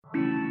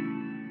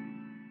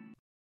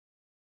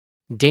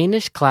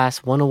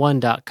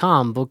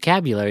DanishClass101.com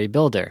Vocabulary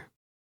Builder.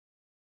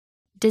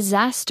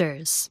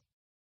 Disasters.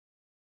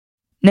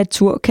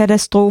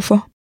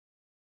 Naturkatastrofer.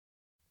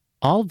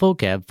 All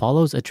vocab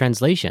follows a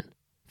translation.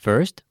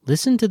 First,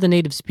 listen to the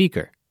native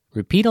speaker.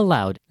 Repeat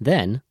aloud,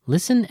 then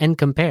listen and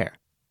compare.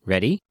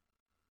 Ready?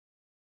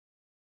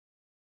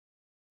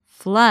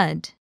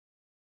 Flood.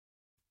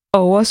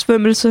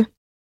 Oversvømmelse.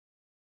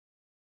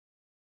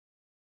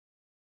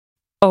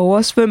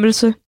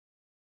 Oversvømmelse.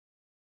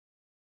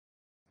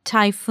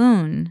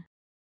 Typhoon.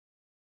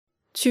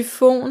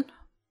 Tyfon.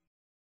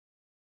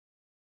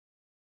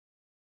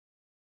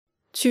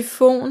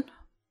 Tyfon.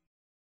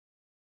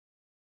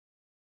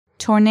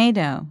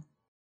 Tornado.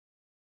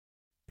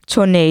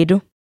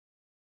 Tornado.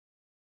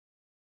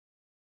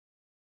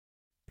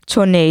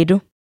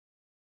 Tornado.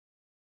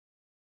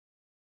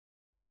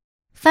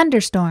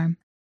 Thunderstorm.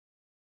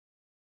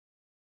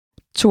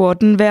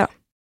 Tordenvejr.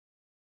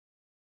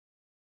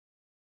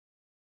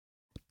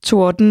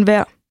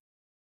 Tordenvejr.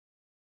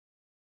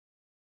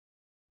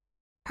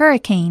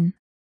 Hurricane.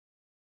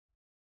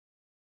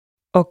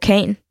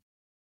 Orkan.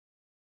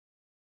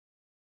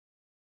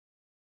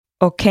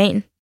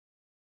 Orkan.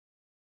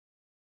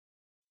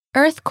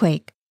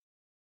 Earthquake.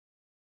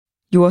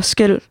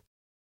 Jordskælv.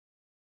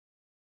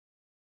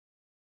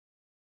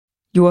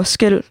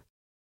 Jordskælv.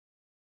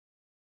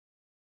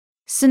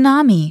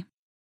 Tsunami.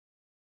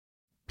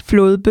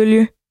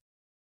 Flodbølge.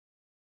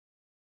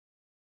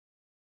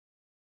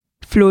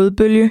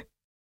 Flodbølge.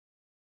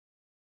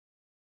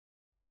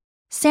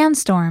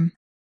 Sandstorm.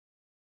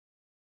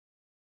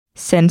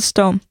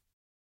 Sandstorm.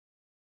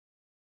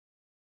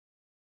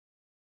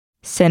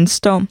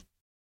 Sandstorm.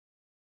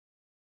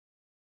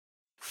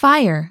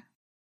 Fire.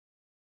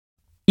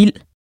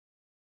 Ild.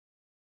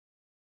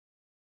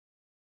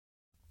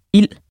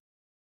 Ild.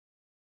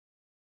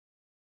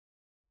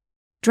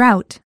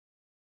 Drought.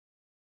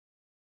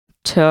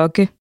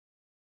 Tørke.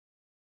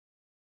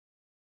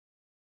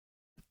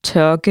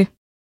 Tørke.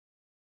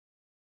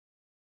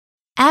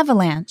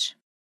 Avalanche.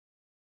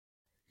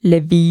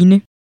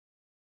 Lavine.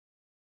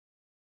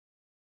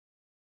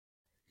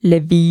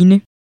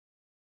 Lavine.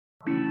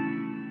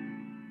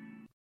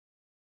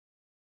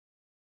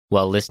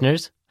 Well,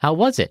 listeners, how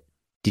was it?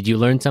 Did you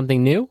learn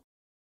something new?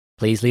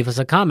 Please leave us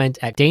a comment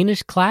at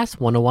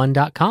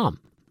DanishClass101.com.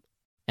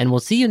 And we'll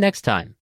see you next time.